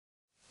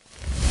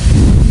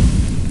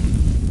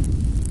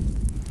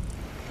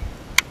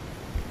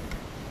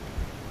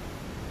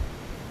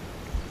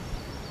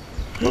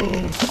Whoa,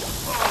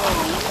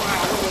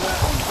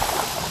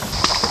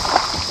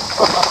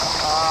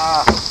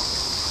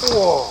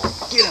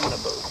 get in the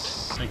boat.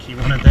 I think he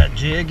wanted that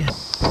jig.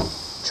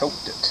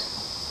 Choked it.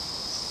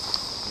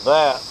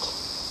 That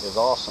is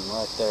awesome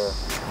right there.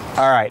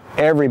 All right,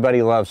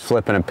 everybody loves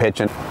flipping and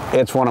pitching.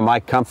 It's one of my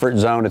comfort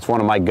zone. It's one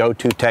of my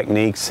go-to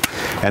techniques.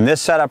 And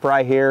this setup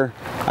right here,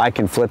 I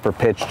can flip or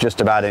pitch just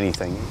about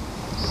anything.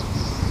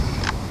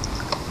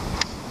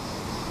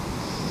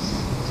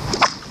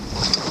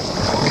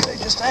 They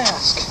just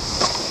ask.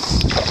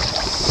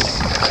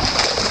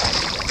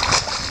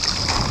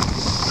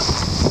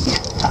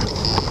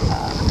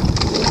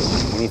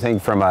 Anything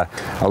from a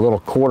little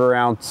 1/4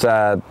 ounce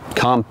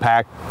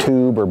compact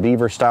tube or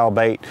beaver style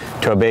bait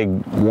to a big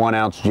 1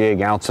 ounce jig,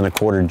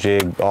 1.25 ounce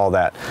jig, all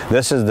that.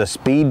 This is the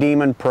Speed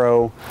Demon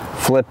Pro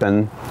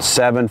Flippin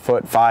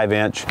 7-foot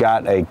 5-inch.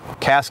 Got a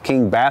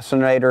KastKing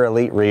Bassinator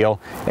Elite Reel,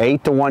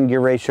 8-to-1 gear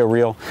ratio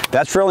reel.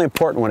 That's really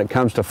important when it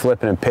comes to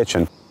flipping and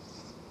pitching.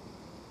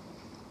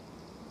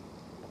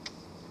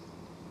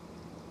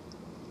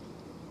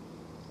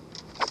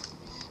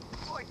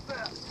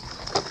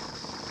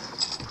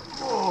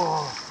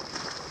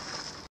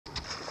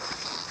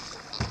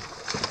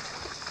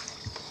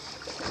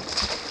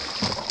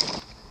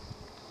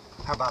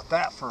 How about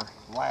that for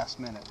last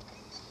minute?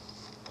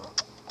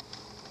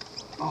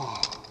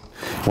 Oh.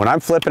 When I'm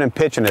flipping and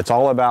pitching, it's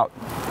all about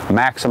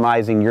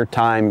maximizing your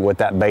time with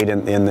that bait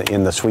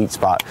in the sweet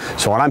spot.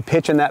 So when I'm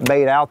pitching that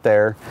bait out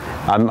there,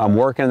 I'm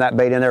working that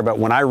bait in there, but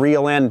when I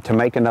reel in to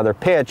make another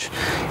pitch,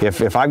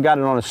 if I've got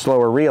it on a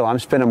slower reel, I'm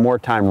spending more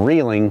time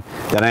reeling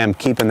than I am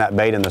keeping that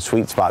bait in the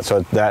sweet spot.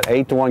 So that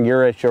 8-to-1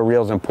 gear ratio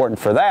reel is important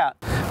for that,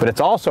 but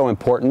it's also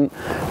important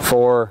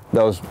for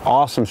those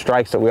awesome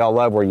strikes that we all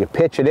love where you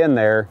pitch it in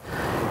there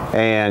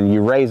and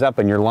you raise up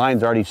and your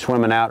line's already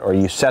swimming out, or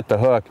you set the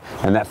hook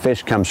and that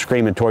fish comes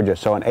screaming towards you.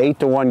 So an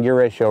 8-to-1 gear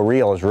ratio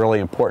reel is really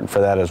important for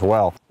that as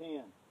well.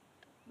 10,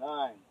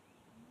 9,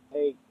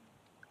 8,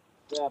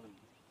 7,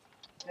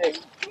 6,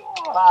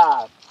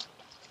 5,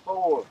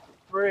 4,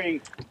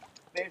 3,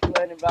 fish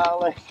letting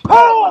violation.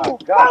 Oh my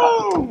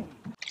God! Boom!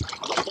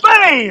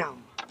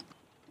 Bam!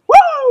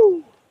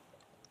 Woo!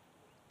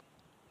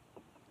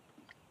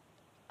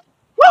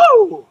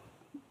 Woo!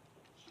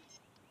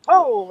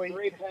 Holy!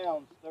 3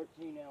 pounds,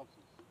 13 ounces.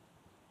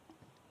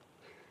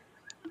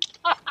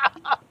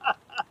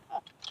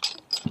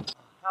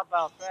 How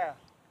about that?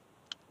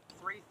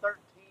 313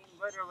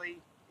 literally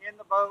in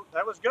the boat.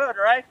 That was good,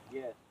 right?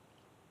 Yes.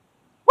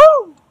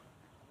 Woo!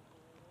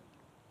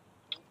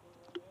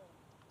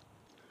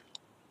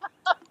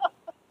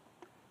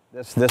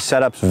 This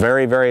setup's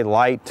very, very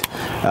light,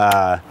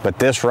 but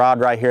this rod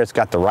right here, it's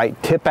got the right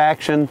tip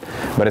action,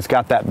 but it's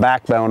got that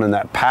backbone and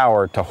that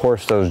power to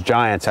horse those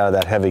giants out of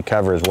that heavy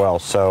cover as well.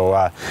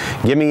 So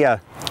give me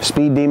a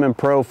Speed Demon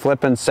Pro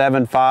Flippin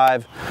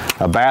 7.5,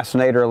 a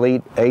Bassinator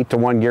Elite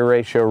 8-to-1 gear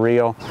ratio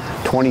reel,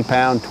 20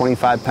 pound,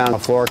 25 pound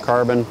of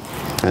fluorocarbon,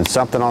 and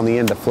something on the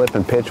end to flip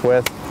and pitch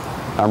with.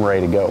 I'm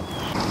ready to go.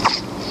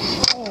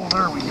 Oh,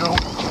 there we go.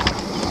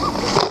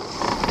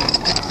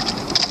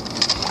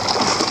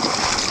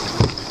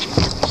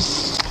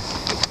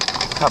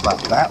 How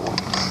about that one?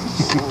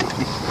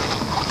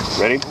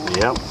 Ready?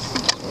 Yep.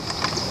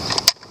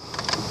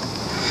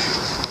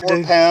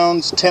 4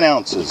 pounds, 10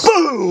 ounces.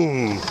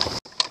 Boom!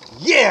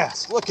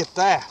 Yes, look at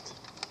that.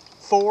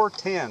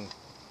 410.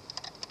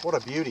 What a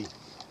beauty.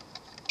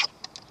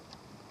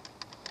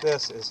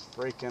 This is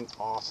freaking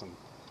awesome.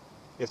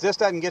 If this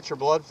doesn't get your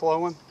blood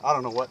flowing, I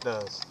don't know what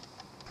does.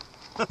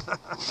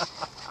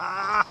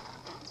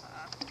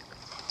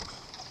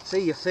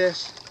 See you,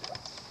 fish.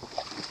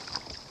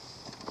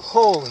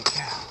 Holy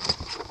cow.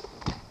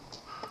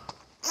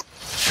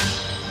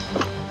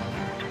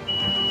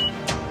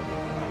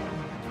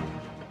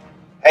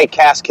 Hey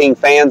KastKing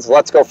fans,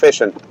 let's go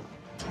fishing.